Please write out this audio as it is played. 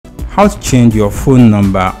How to change your phone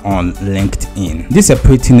number on LinkedIn. This is a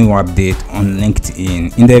pretty new update on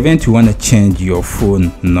LinkedIn in the event you want to change your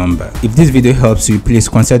phone number. If this video helps you, please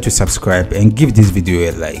consider to subscribe and give this video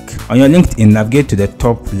a like. On your LinkedIn, navigate to the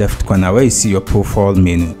top left corner where you see your profile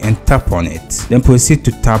menu and tap on it. Then proceed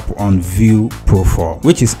to tap on View Profile,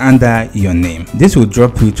 which is under your name. This will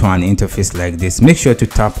drop you to an interface like this. Make sure to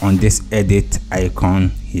tap on this edit icon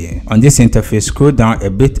here. On this interface, scroll down a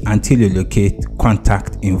bit until you locate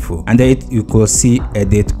contact info. Under it, you could see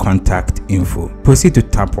edit contact info. Proceed to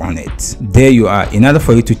tap on it. There you are. In order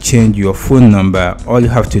for you to change your phone number, all you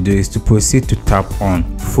have to do is to proceed to tap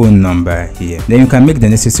on phone number here. Then you can make the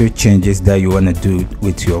necessary changes that you want to do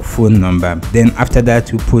with your phone number. Then after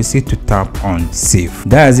that, you proceed to tap on save.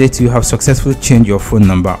 That's it. You have successfully changed your phone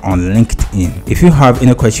number on LinkedIn. If you have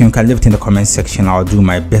any question, you can leave it in the comment section. I'll do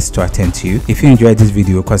my best to attend to you. If you enjoyed this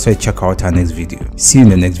video, consider check out our next video. See you in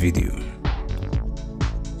the next video.